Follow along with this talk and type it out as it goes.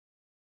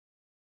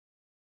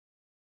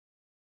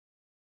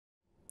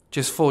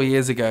Just 4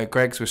 years ago,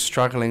 Greggs was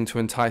struggling to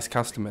entice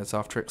customers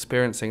after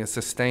experiencing a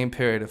sustained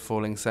period of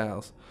falling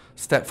sales.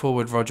 Step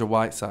forward Roger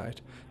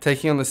Whiteside.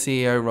 Taking on the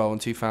CEO role in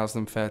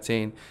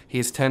 2013, he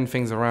has turned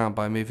things around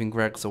by moving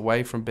Greggs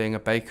away from being a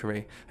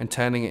bakery and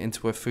turning it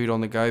into a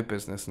food-on-the-go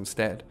business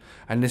instead.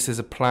 And this is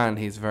a plan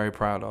he's very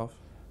proud of.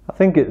 I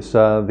think it's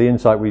the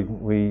insight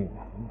we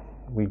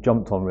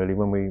jumped on really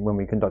when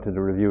we conducted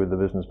a review of the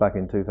business back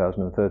in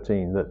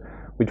 2013, that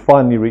we'd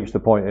finally reached the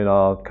point in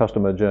our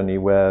customer journey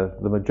where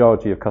the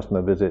majority of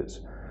customer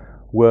visits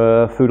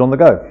were food on the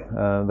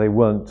go. They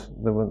weren't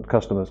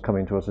customers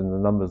coming to us in the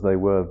numbers they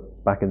were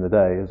back in the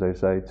day, as they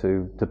say,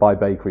 to buy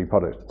bakery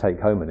products to take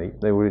home and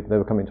eat. They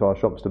were coming to our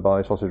shops to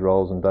buy sausage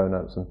rolls and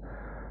donuts and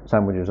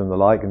sandwiches and the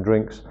like, and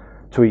drinks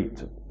to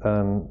eat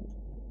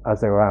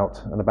as they were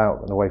out and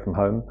about and away from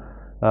home.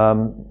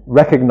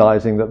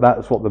 Recognizing that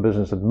that's what the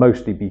business had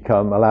mostly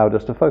become allowed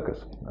us to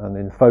focus. And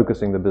in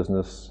focusing the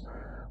business,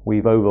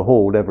 we've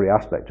overhauled every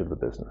aspect of the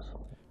business.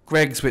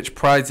 Greggs, which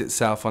prides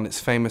itself on its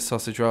famous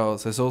sausage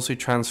rolls, has also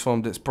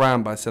transformed its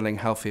brand by selling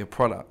healthier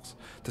products.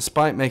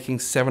 Despite making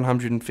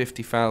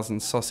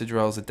 750,000 sausage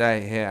rolls a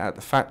day here at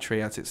the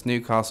factory at its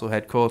Newcastle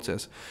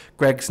headquarters,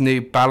 Greggs'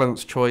 new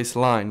Balanced Choice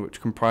line,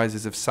 which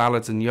comprises of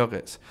salads and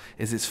yogurts,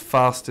 is its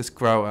fastest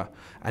grower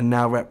and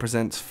now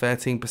represents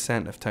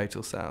 13% of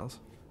total sales.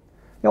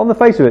 Yeah, on the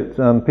face of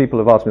it, people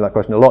have asked me that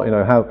question a lot. You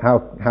know,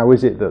 how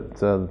is it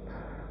that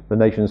the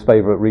nation's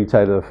favourite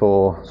retailer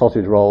for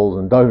sausage rolls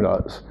and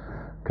donuts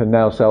can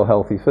now sell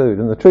healthy food?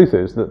 And the truth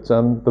is that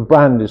the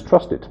brand is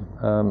trusted,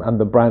 and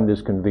the brand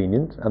is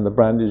convenient, and the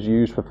brand is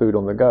used for food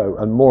on the go.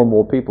 And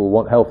more people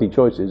want healthy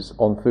choices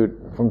on food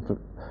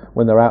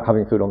when they're out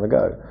having food on the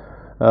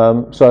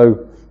go.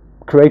 So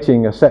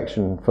creating a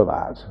section for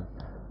that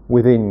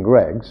within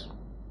Greggs,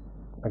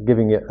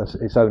 giving it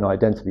its own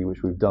identity,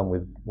 which we've done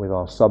with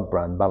our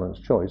sub-brand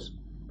Balanced Choice,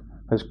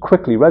 has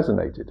quickly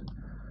resonated.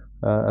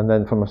 And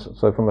then from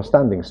a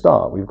standing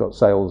start, we've got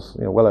sales,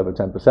 well over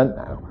 10%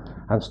 now,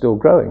 and still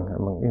growing.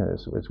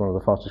 It's one of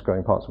the fastest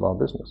growing parts of our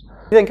business.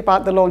 You think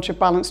about the launch of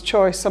Balanced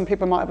Choice. Some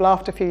people might have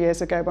laughed a few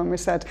years ago when we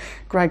said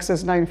Greggs,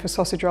 is known for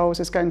sausage rolls,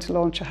 is going to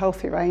launch a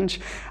healthy range.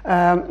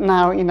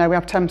 Now, we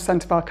have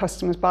 10% of our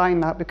customers buying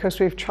that because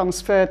we've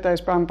transferred those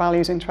brand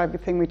values into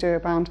everything we do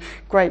around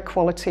great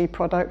quality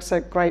products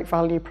at great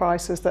value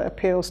prices that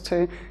appeals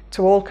to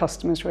all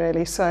customers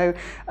really. So,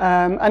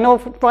 and all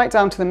right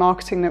down to the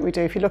marketing that we do.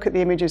 If you look at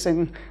the images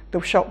in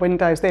the shop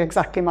windows, they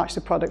exactly match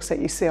the products that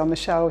you see on the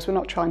shelves. We're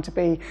not trying to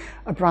be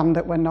a brand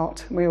that we're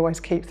not. We always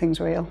keep things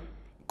real.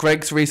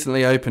 Greggs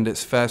recently opened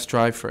its first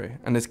drive-through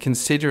and is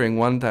considering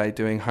one day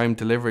doing home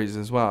deliveries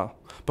as well.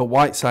 But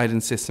Whiteside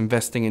insists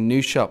investing in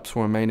new shops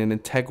will remain an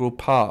integral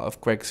part of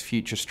Greggs'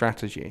 future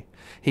strategy.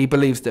 He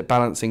believes that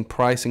balancing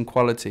price and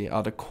quality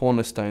are the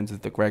cornerstones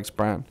of the Greggs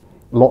brand.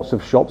 Lots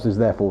of shops is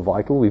therefore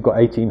vital. We've got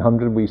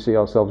 1,800. We see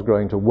ourselves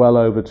growing to well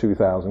over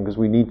 2,000 because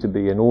we need to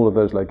be in all of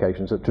those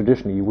locations that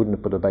traditionally you wouldn't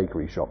have put a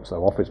bakery shop.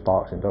 So office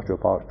parks, industrial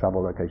parks,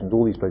 travel locations,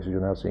 all these places you're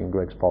now seeing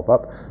Greggs pop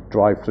up.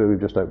 Drive-through, we've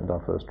just opened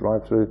our first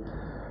drive-through.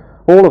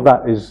 All of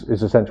that is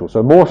essential.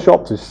 So more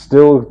shops is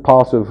still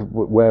part of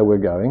where we're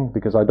going,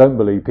 because I don't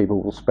believe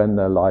people will spend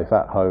their life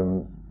at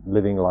home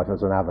living life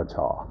as an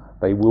avatar.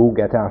 They will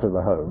get out of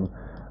the home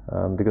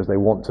because they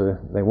want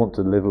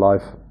to live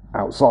life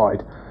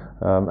outside.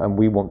 And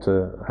we want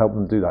to help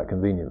them do that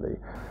conveniently.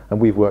 And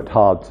we've worked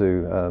hard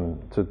to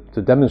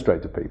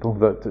demonstrate to people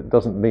that it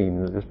doesn't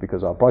mean that just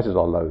because our prices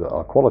are low that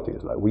our quality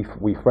is low.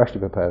 We freshly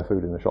prepare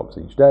food in the shops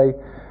each day,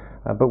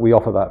 but we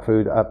offer that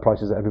food at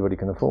prices that everybody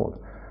can afford.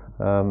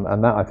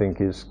 And that, I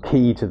think, is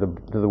key to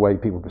the way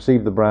people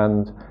perceive the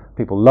brand.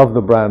 People love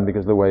the brand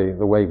because the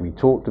way we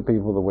talk to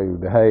people, the way we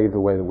behave, the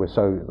way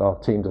that our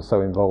teams are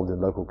so involved in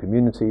local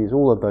communities,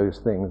 all of those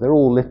things, they're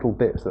all little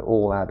bits that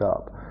all add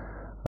up.